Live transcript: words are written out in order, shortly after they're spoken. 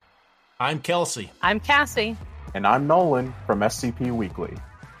I'm Kelsey. I'm Cassie. And I'm Nolan from SCP Weekly.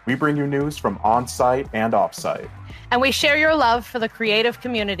 We bring you news from on-site and off-site. And we share your love for the creative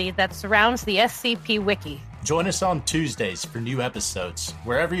community that surrounds the SCP Wiki. Join us on Tuesdays for new episodes,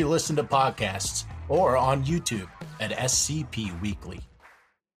 wherever you listen to podcasts, or on YouTube at SCP Weekly.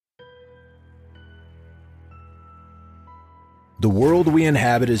 The world we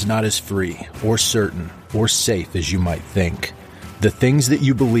inhabit is not as free, or certain, or safe as you might think. The things that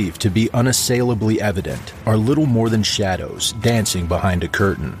you believe to be unassailably evident are little more than shadows dancing behind a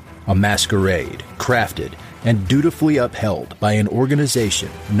curtain, a masquerade crafted and dutifully upheld by an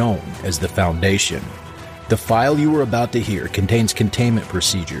organization known as the Foundation. The file you are about to hear contains containment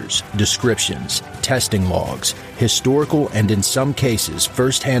procedures, descriptions, testing logs, historical and in some cases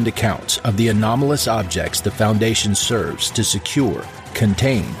first-hand accounts of the anomalous objects the Foundation serves to secure,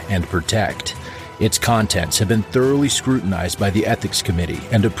 contain, and protect. Its contents have been thoroughly scrutinized by the Ethics Committee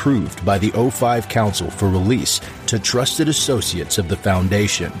and approved by the O5 Council for release to trusted associates of the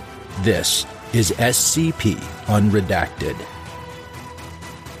Foundation. This is SCP Unredacted.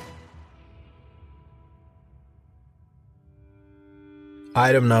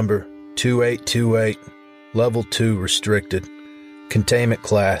 Item number 2828, Level 2 Restricted. Containment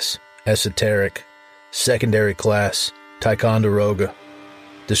Class, Esoteric. Secondary Class, Ticonderoga.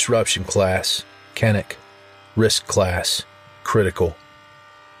 Disruption Class, Kennick. Risk Class, Critical.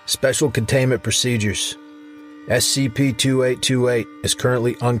 Special Containment Procedures. SCP-2828 is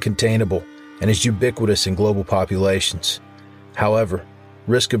currently uncontainable and is ubiquitous in global populations. However,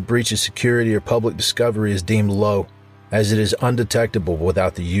 risk of breach of security or public discovery is deemed low, as it is undetectable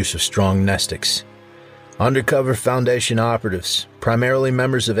without the use of strong mnestics. Undercover Foundation operatives, primarily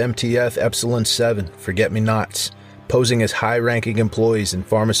members of MTF Epsilon 7 Forget-Me-Nots, posing as high-ranking employees in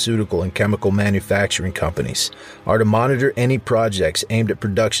pharmaceutical and chemical manufacturing companies, are to monitor any projects aimed at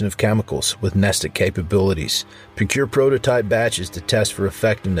production of chemicals with mnestic capabilities, procure prototype batches to test for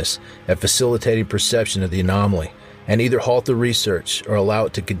effectiveness at facilitating perception of the anomaly, and either halt the research or allow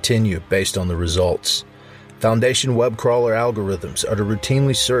it to continue based on the results. Foundation web crawler algorithms are to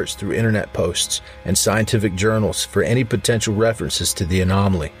routinely search through internet posts and scientific journals for any potential references to the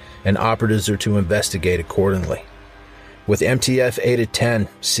anomaly, and operatives are to investigate accordingly. With MTF Eta 10,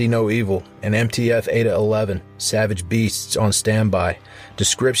 See No Evil, and MTF Eta 11, Savage Beasts on standby,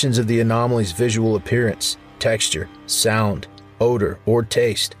 descriptions of the anomaly's visual appearance, texture, sound, odor, or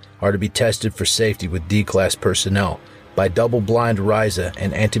taste are to be tested for safety with D-Class personnel by double-blind RISA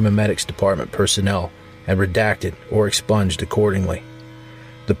and Antimemetics Department personnel, and redacted or expunged accordingly.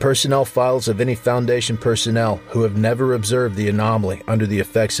 The personnel files of any Foundation personnel who have never observed the anomaly under the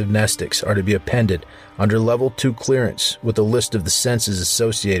effects of mnestics are to be appended under Level 2 clearance with a list of the senses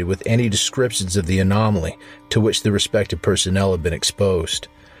associated with any descriptions of the anomaly to which the respective personnel have been exposed.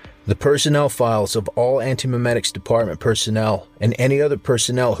 The personnel files of all Antimemetics Department personnel and any other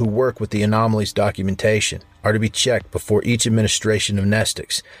personnel who work with the anomaly's documentation are to be checked before each administration of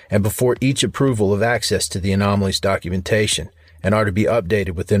mnestics and before each approval of access to the anomaly's documentation, and are to be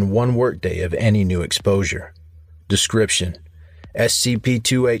updated within one workday of any new exposure. Description: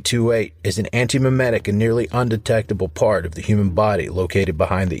 SCP-2828 is an antimemetic and nearly undetectable part of the human body located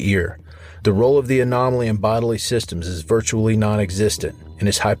behind the ear. The role of the anomaly in bodily systems is virtually non-existent and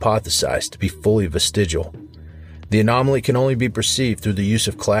is hypothesized to be fully vestigial. The anomaly can only be perceived through the use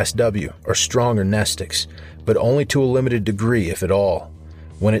of Class W or stronger mnestics, but only to a limited degree if at all.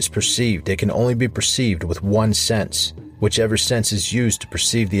 When it's perceived, it can only be perceived with one sense. Whichever sense is used to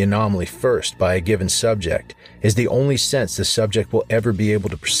perceive the anomaly first by a given subject is the only sense the subject will ever be able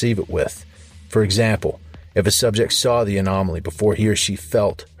to perceive it with. For example, if a subject saw the anomaly before he or she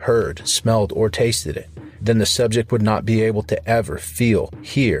felt, heard, smelled, or tasted it, then the subject would not be able to ever feel,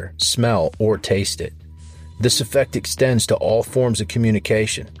 hear, smell, or taste it. This effect extends to all forms of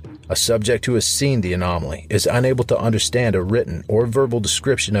communication. A subject who has seen the anomaly is unable to understand a written or verbal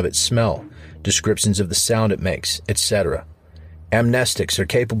description of its smell, descriptions of the sound it makes, etc. Amnestics are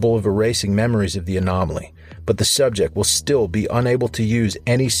capable of erasing memories of the anomaly, but the subject will still be unable to use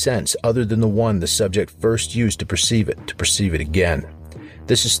any sense other than the one the subject first used to perceive it again.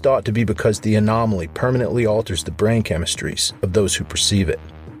 This is thought to be because the anomaly permanently alters the brain chemistries of those who perceive it.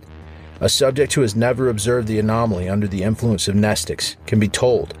 A subject who has never observed the anomaly under the influence of mnestics can be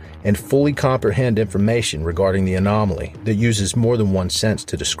told and fully comprehend information regarding the anomaly that uses more than one sense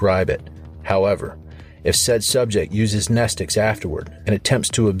to describe it. However, if said subject uses mnestics afterward and attempts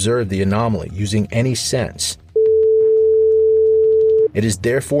to observe the anomaly using any sense, it is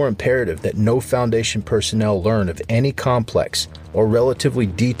therefore imperative that no Foundation personnel learn of any complex or relatively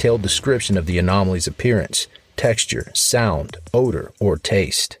detailed description of the anomaly's appearance, texture, sound, odor, or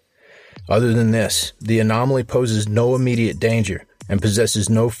taste. Other than this, the anomaly poses no immediate danger and possesses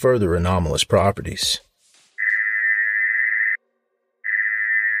no further anomalous properties.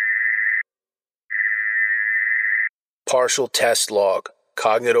 Partial test log.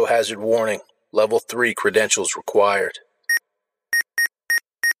 Cognitohazard warning. Level 3 credentials required.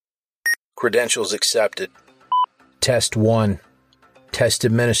 Credentials accepted. Test 1. Test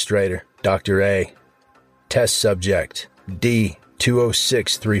administrator, Dr. A. Test subject,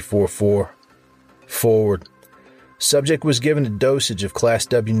 D206344. Forward. Subject was given a dosage of Class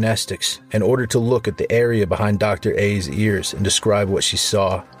W Nestix in order to look at the area behind Dr. A's ears and describe what she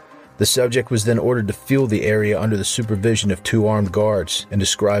saw. The subject was then ordered to feel the area under the supervision of 2 armed guards and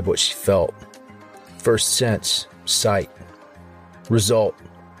describe what she felt. First sense, sight. Result.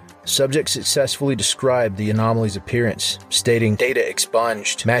 Subject successfully described the anomaly's appearance, stating data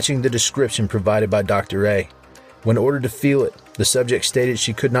expunged, matching the description provided by Dr. A. When ordered to feel it, the subject stated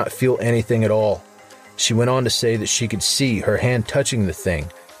she could not feel anything at all. She went on to say that she could see her hand touching the thing,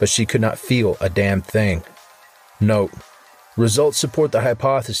 but she could not feel a damn thing. Note: results support the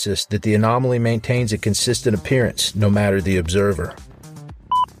hypothesis that the anomaly maintains a consistent appearance no matter the observer.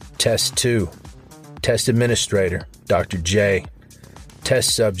 Test 2. Test administrator, Dr. J.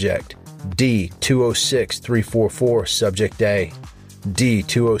 Test subject, D206344, subject A.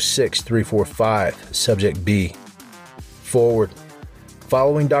 D206345, subject B. Forward.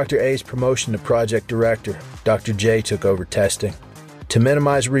 Following Dr. A's promotion to project director, Dr. J took over testing. To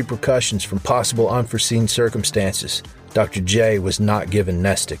minimize repercussions from possible unforeseen circumstances, Dr. J was not given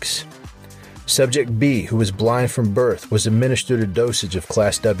Nestix. Subject B, who was blind from birth, was administered a dosage of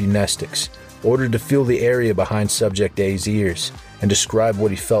Class W Nestix, ordered to feel the area behind Subject A's ears, and describe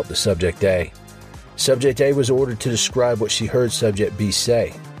what he felt to Subject A. Subject A was ordered to describe what she heard Subject B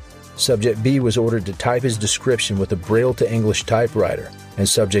say. Subject B was ordered to type his description with a Braille to English typewriter, and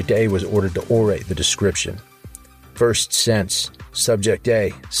Subject A was ordered to orate the description. First sense, Subject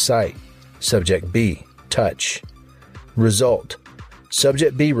A, sight. Subject B, touch. Result: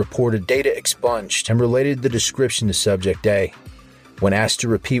 Subject B reported data expunged and related the description to Subject A. When asked to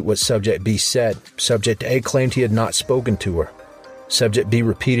repeat what Subject B said, Subject A claimed he had not spoken to her. Subject B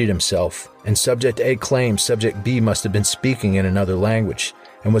repeated himself, and Subject A claimed Subject B must have been speaking in another language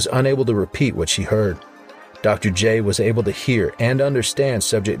and was unable to repeat what she heard. Dr. J was able to hear and understand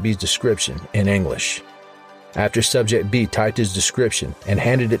Subject B's description in English. After Subject B typed his description and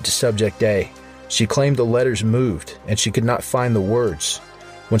handed it to Subject A, she claimed the letters moved and she could not find the words.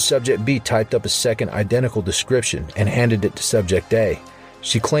 When Subject B typed up a second identical description and handed it to Subject A,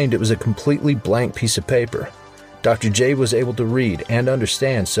 she claimed it was a completely blank piece of paper. Dr. J was able to read and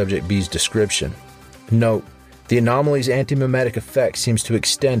understand Subject B's description. Note: the anomaly's antimemetic effect seems to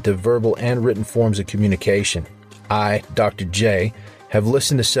extend to verbal and written forms of communication. I, Dr. J, have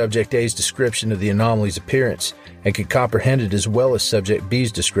listened to Subject A's description of the anomaly's appearance and can comprehend it as well as Subject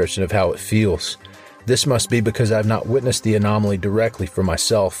B's description of how it feels. This must be because I have not witnessed the anomaly directly for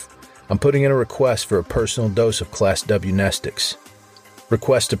myself. I'm putting in a request for a personal dose of Class W Nestix.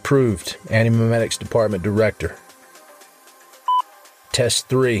 Request approved. Antimemetics Department Director. Test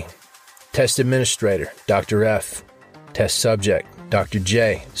 3. Test Administrator, Dr. F. Test Subject, Dr.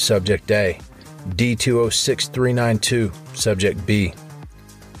 J, Subject A. D206392, Subject B.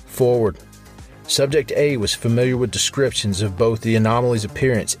 Forward. Subject A was familiar with descriptions of both the anomaly's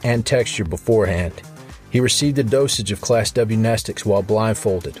appearance and texture beforehand. He received a dosage of Class W Nestix while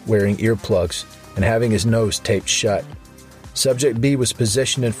blindfolded, wearing earplugs, and having his nose taped shut. Subject B was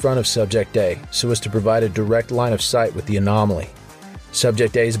positioned in front of Subject A so as to provide a direct line of sight with the anomaly.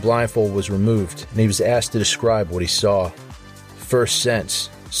 Subject A's blindfold was removed, and he was asked to describe what he saw. First sense,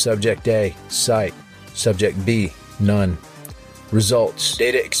 Subject A, sight. Subject B, none. Results: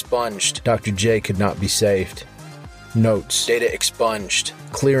 data expunged. Dr. J could not be saved. Notes: data expunged.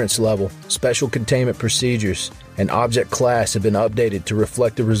 Clearance level, special containment procedures, and object class have been updated to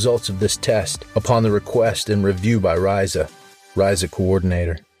reflect the results of this test upon the request and review by RISA. RISA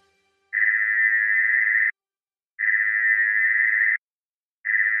Coordinator.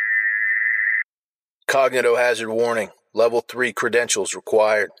 Cognitohazard warning. Level 3 credentials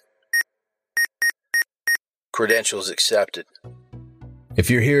required. Credentials accepted. If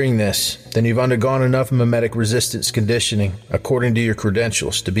you're hearing this, then you've undergone enough memetic resistance conditioning according to your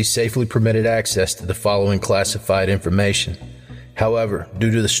credentials to be safely permitted access to the following classified information. However,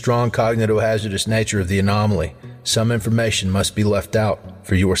 due to the strong cognitohazardous nature of the anomaly, some information must be left out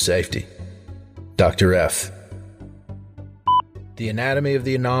for your safety. Dr. F. The anatomy of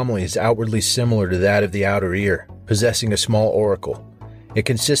the anomaly is outwardly similar to that of the outer ear, possessing a small auricle. It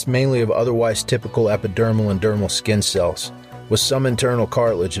consists mainly of otherwise typical epidermal and dermal skin cells, with some internal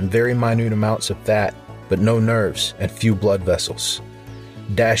cartilage and very minute amounts of fat, but no nerves and few blood vessels.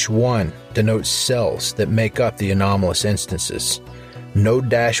 -1 denotes cells that make up the anomalous instances. No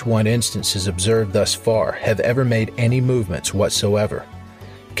 -1 instances observed thus far have ever made any movements whatsoever.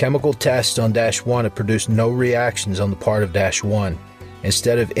 Chemical tests on -1 have produced no reactions on the part of -1.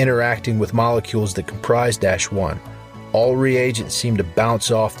 Instead of interacting with molecules that comprise -1, all reagents seem to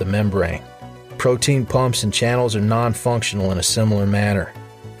bounce off the membrane. Protein pumps and channels are non-functional in a similar manner.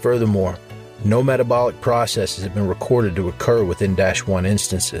 Furthermore, no metabolic processes have been recorded to occur within -1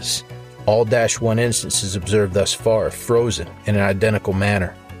 instances. All -1 instances observed thus far are frozen in an identical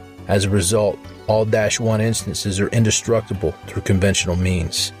manner. As a result, all -1 instances are indestructible through conventional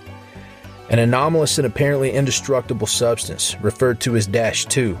means. An anomalous and apparently indestructible substance, referred to as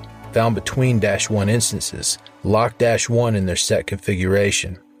 -2, found between -1 instances, lock -1 in their set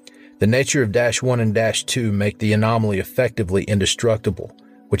configuration. The nature of -1 and -2 make the anomaly effectively indestructible,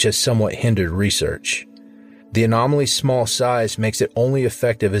 which has somewhat hindered research. The anomaly's small size makes it only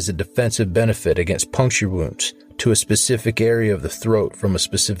effective as a defensive benefit against puncture wounds to a specific area of the throat from a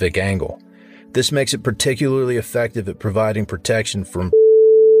specific angle. This makes it particularly effective at providing protection from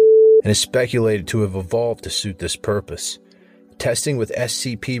and is speculated to have evolved to suit this purpose. Testing with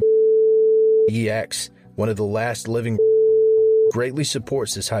SCP-EX, one of the last living, greatly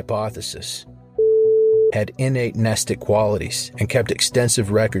supports this hypothesis. Had innate nestic qualities and kept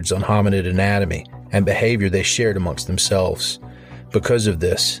extensive records on hominid anatomy and behavior they shared amongst themselves. Because of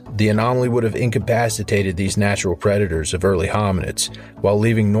this, the anomaly would have incapacitated these natural predators of early hominids while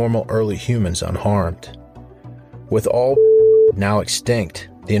leaving normal early humans unharmed. With all now extinct,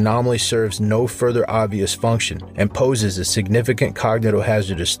 the anomaly serves no further obvious function and poses a significant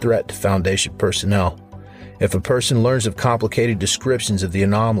cognitohazardous threat to Foundation personnel. If a person learns of complicated descriptions of the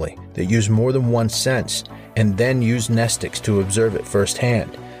anomaly that use more than one sense and then use nestics to observe it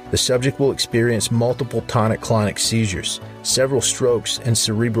firsthand, the subject will experience multiple tonic-clonic seizures, several strokes, and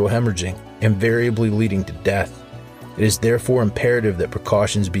cerebral hemorrhaging, invariably leading to death. It is therefore imperative that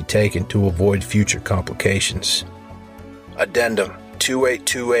precautions be taken to avoid future complications. Addendum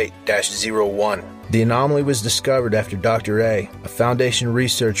 2828-01. The anomaly was discovered after Dr. A Foundation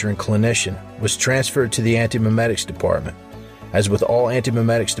researcher and clinician, was transferred to the Antimemetics Department. As with all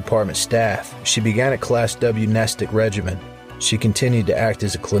Antimemetics Department staff, she began a Class W nestic regimen. She continued to act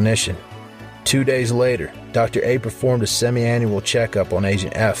as a clinician. 2 days later, Dr. A performed a semi-annual checkup on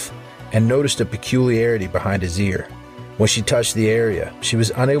Agent F and noticed a peculiarity behind his ear. When she touched the area, she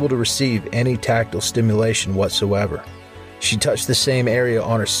was unable to receive any tactile stimulation whatsoever. She touched the same area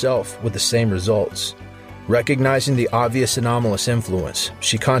on herself with the same results. Recognizing the obvious anomalous influence,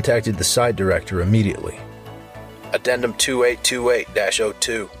 she contacted the site director immediately. Addendum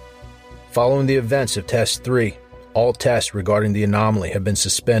 2828-02. Following the events of Test 3, all tests regarding the anomaly have been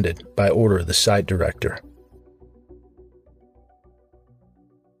suspended by order of the site director.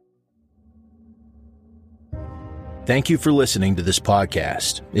 Thank you for listening to this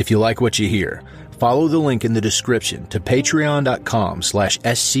podcast. If you like what you hear, follow the link in the description to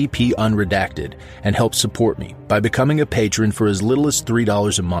patreon.com/scpunredacted and help support me by becoming a patron for as little as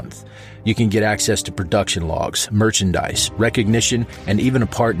 $3 a month. You can get access to production logs, merchandise, recognition, and even a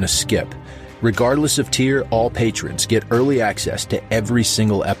part in a skip. Regardless of tier, all patrons get early access to every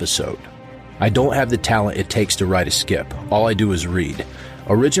single episode. I don't have the talent it takes to write a skip. All I do is read.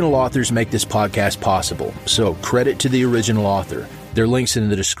 Original authors make this podcast possible, so credit to the original author. Their link's in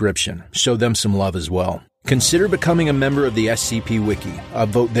the description. Show them some love as well. Consider becoming a member of the SCP Wiki.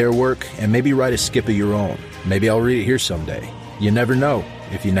 Upvote their work and maybe write a skip of your own. Maybe I'll read it here someday. You never know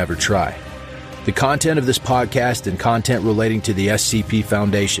if you never try. The content of this podcast and content relating to the SCP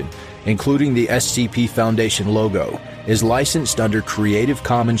Foundation, including the SCP Foundation logo, is licensed under Creative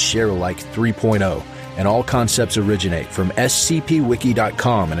Commons Sharealike 3.0, and all concepts originate from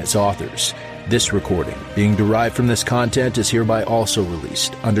scpwiki.com and its authors. This recording, being derived from this content, is hereby also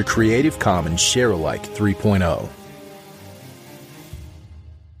released under Creative Commons Sharealike 3.0.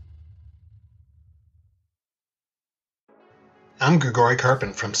 I'm Grigori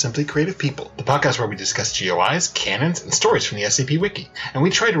Karpin from Simply Creative People, the podcast where we discuss GOIs, canons, and stories from the SCP Wiki, and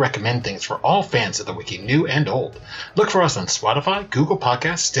we try to recommend things for all fans of the Wiki, new and old. Look for us on Spotify, Google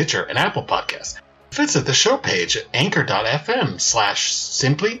Podcasts, Stitcher, and Apple Podcasts. Visit the show page at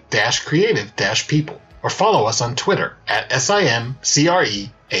anchor.fm/simply-creative-people, or follow us on Twitter at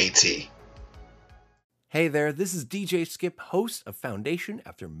SIMCREAT. Hey there, this is DJ Skip, host of Foundation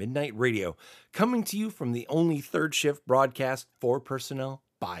After Midnight Radio, coming to you from the only third shift broadcast for personnel,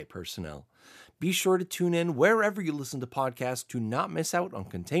 by personnel. Be sure to tune in wherever you listen to podcasts to not miss out on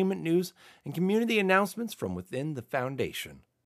containment news and community announcements from within the Foundation.